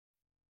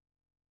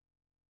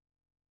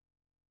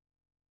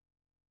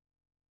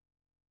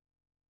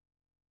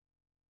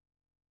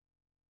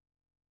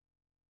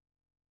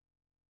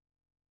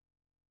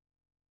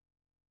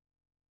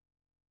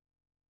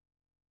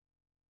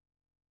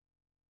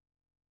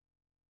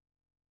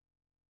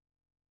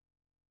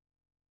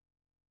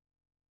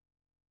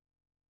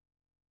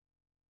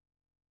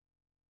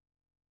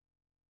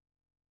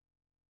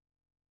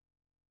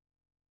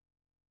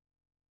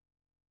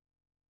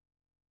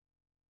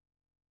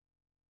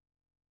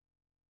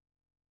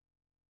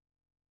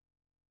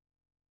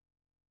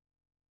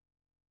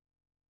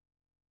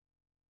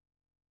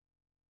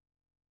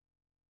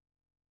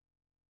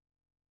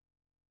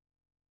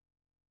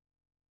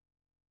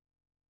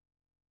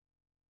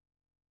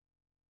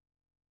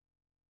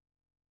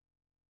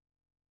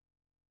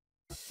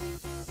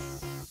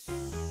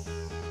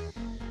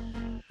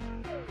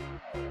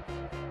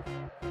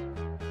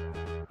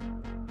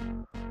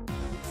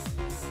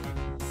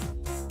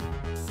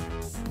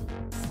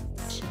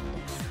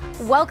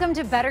Welcome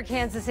to Better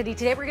Kansas City.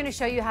 Today we're going to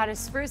show you how to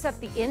spruce up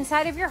the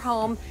inside of your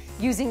home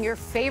using your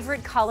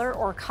favorite color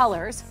or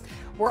colors.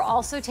 We're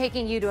also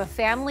taking you to a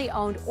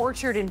family-owned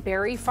orchard and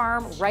berry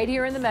farm right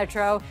here in the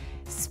metro.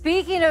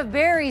 Speaking of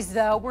berries,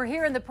 though, we're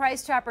here in the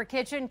Price Chopper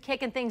kitchen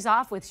kicking things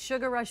off with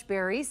Sugahrush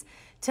Berries.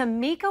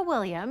 Tameca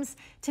Williams.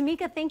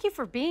 Tameca, thank you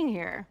for being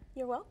here.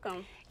 You're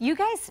welcome. You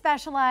guys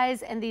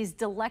specialize in these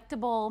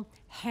delectable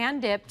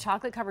hand-dipped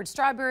chocolate-covered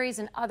strawberries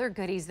and other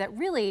goodies that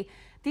really,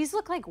 these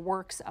look like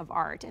works of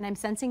art. And I'm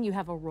sensing you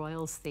have a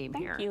Royals theme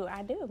here. Thank you,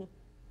 I do.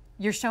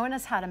 You're showing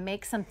us how to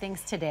make some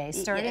things today,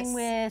 starting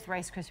with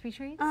Rice Krispie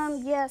treats?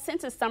 Yeah,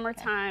 since it's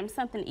summertime,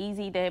 something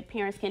easy that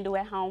parents can do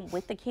at home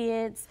with the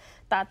kids.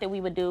 Thought that we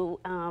would do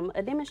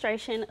a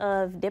demonstration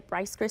of dipped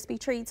Rice Krispie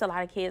treats. A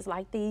lot of kids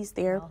like these.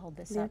 I'll hold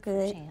this up for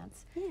a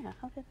chance. Yeah,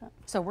 hold it up.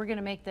 So we're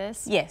gonna make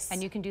this? Yes.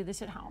 And you can do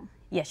this at home?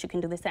 Yes, you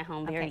can do this at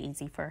home. Very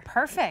easy for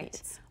Perfect.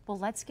 kids. Well,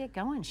 let's get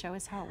going. Show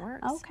us how it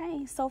works.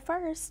 Okay, so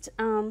first,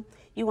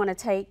 you want to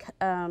take,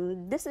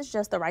 this is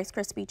just a Rice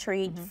Krispie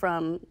treat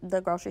from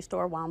the grocery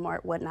store,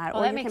 Walmart, whatnot,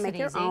 or you can make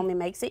your own. It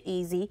makes it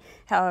easy.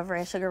 However,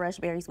 at Sugahrush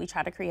Berries, we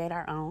try to create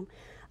our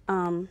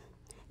own.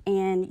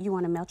 And you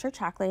want to melt your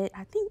chocolate.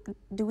 I think,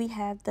 do we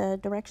have the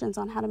directions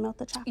on how to melt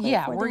the chocolate?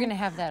 Yeah, we're going to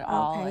have that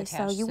all attached.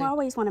 So you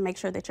always want to make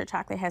sure that your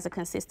chocolate has a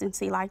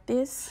consistency like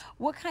this.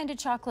 What kind of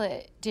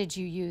chocolate did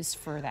you use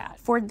for that?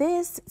 For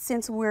this,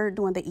 since we're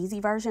doing the easy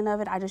version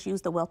of it, I just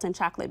use the Wilton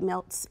chocolate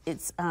melts.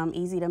 It's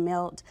easy to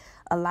melt.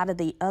 A lot of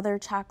the other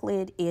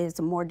chocolate is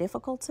more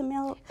difficult to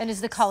melt. And is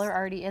the color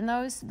already in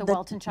those, the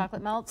Wilton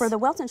chocolate melts? For the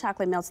Wilton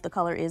chocolate melts, the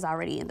color is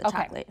already in the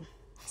chocolate.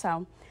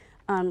 So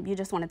you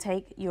just want to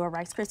take your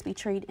Rice Krispie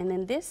treat, and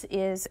then this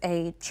is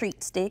a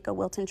treat stick, a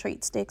Wilton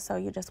treat stick, so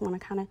you just want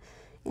to kind of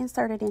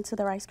insert it into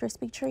the Rice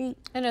Krispie treat.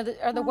 And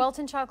are the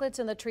Wilton chocolates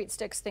and the treat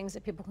sticks things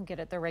that people can get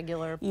at their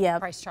regular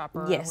Price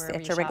Chopper? Yes,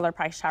 at your regular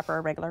Price Chopper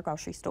or regular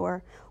grocery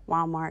store,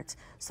 Walmart.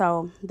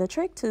 So the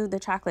trick to the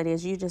chocolate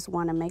is you just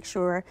want to make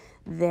sure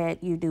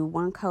that you do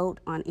one coat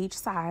on each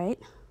side.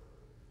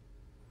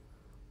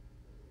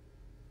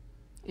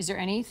 Is there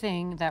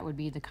anything that would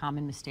be the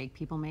common mistake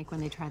people make when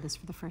they try this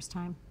for the first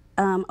time?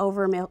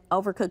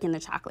 Overcooking the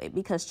chocolate,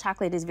 because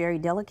chocolate is very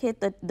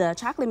delicate. The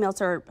chocolate melts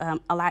are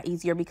a lot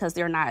easier because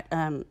they're not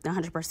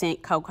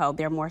 100% cocoa.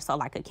 They're more so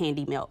like a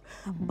candy melt.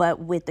 But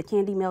with the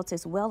candy melts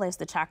as well as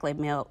the chocolate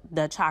melt,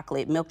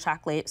 milk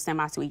chocolate,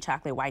 semi-sweet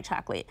chocolate, white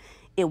chocolate,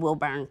 it will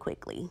burn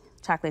quickly.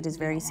 Chocolate is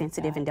very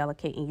sensitive and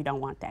delicate, and you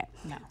don't want that.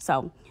 No.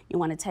 So you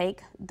want to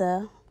take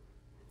the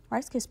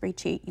Rice Krispie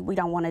treat. We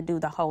don't want to do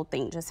the whole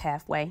thing, just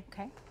halfway.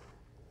 Okay.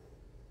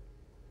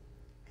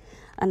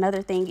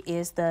 Another thing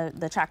is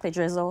the chocolate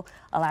drizzle.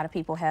 A lot of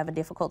people have a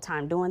difficult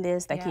time doing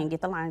this. They can't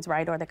get the lines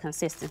right or the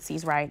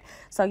consistencies right.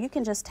 So you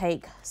can just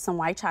take some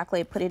white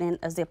chocolate, put it in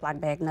a Ziploc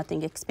bag,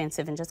 nothing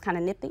expensive, and just kind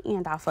of nip the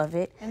end off of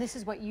it. And this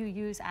is what you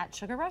use at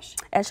Sugahrush?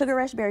 At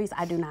Sugahrush Berries,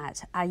 I do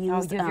not. I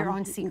use you have your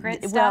own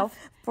secret stuff? Well,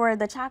 for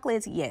the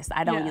chocolates, yes,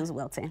 I don't use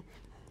Wilton.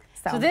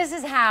 So this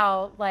is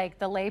how, like,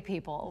 the lay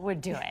people would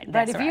do it.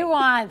 But if you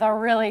want the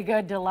really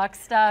good deluxe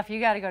stuff,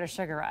 you got to go to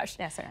Sugahrush.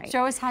 That's right.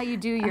 Show us how you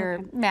do your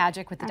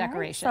magic with the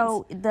decorations.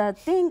 So the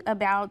thing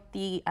about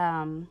the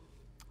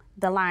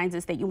lines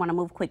is that you want to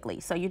move quickly.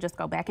 So you just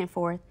go back and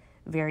forth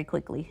very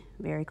quickly,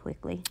 very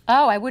quickly.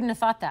 Oh, I wouldn't have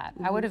thought that.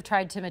 I would have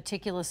tried to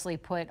meticulously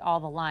put all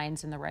the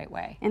lines in the right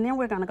way. And then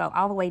we're going to go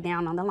all the way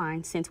down on the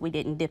line since we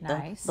didn't dip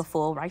the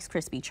full Rice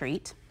Krispie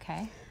treat.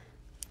 Okay.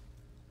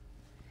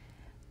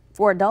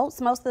 For adults,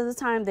 most of the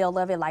time, they'll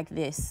love it like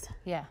this.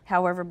 Yeah.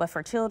 However, but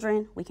for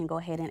children, we can go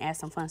ahead and add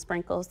some fun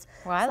sprinkles.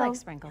 Well, I like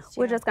sprinkles,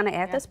 too. We're just going to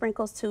add the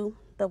sprinkles to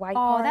the white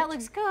part. Oh, that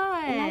looks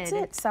good. And that's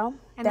it. So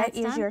that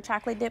is your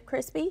chocolate dip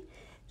crispy.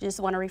 Just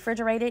want to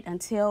refrigerate it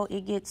until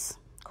it gets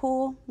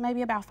cool,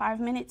 maybe about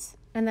 5 minutes.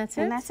 And that's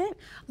it? And that's it.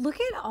 Look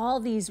at all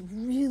these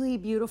really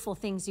beautiful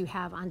things you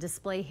have on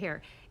display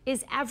here.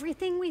 Is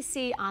everything we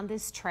see on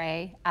this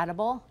tray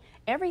edible?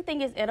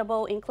 Everything is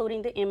edible,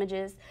 including the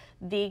images.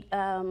 The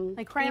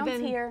like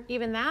crowns here.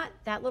 Even that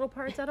little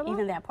part's edible?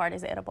 Even that part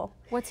is edible.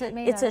 What's it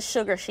made of? It's a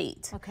sugar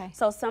sheet. Okay.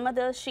 So some of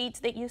the sheets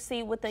that you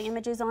see with the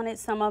images on it,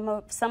 some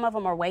of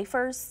them are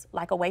wafers,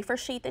 like a wafer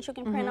sheet that you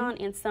can print on,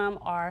 and some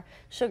are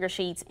sugar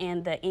sheets,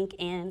 and the ink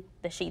and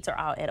the sheets are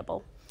all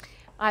edible.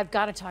 I've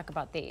got to talk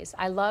about these.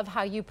 I love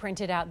how you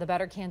printed out the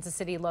Better Kansas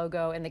City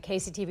logo and the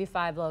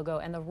KCTV5 logo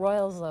and the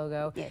Royals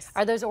logo. Yes.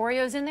 Are those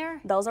Oreos in there?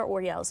 Those are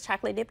Oreos,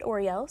 chocolate dipped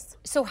Oreos.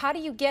 So how do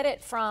you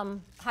get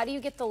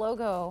the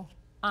logo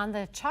on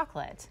the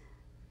chocolate?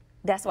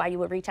 That's why you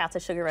would reach out to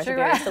Sugahrush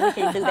Berries so we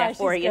can do that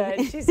for you.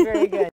 She's very good.